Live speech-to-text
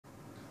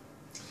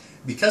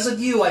Because of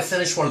you, I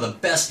finished one of the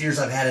best years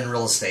I've had in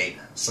real estate.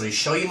 So to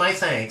show you my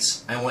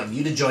thanks, I want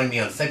you to join me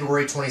on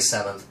February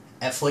 27th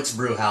at Flick's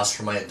Brewhouse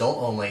for my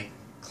adult-only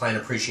client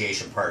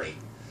appreciation party.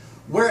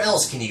 Where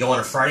else can you go on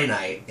a Friday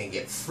night and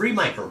get free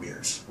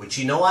microbeers, which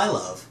you know I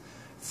love,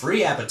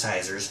 free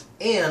appetizers,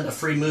 and a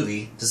free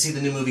movie to see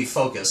the new movie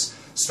Focus,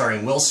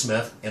 starring Will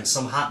Smith and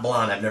some hot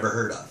blonde I've never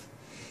heard of.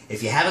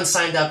 If you haven't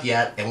signed up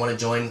yet and want to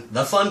join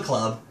the Fun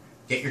Club,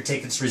 get your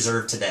tickets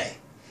reserved today.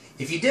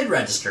 If you did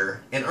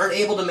register and aren't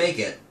able to make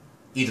it,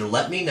 either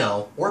let me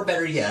know, or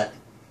better yet,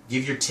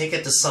 give your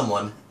ticket to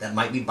someone that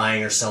might be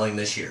buying or selling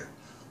this year.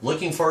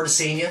 Looking forward to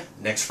seeing you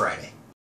next Friday.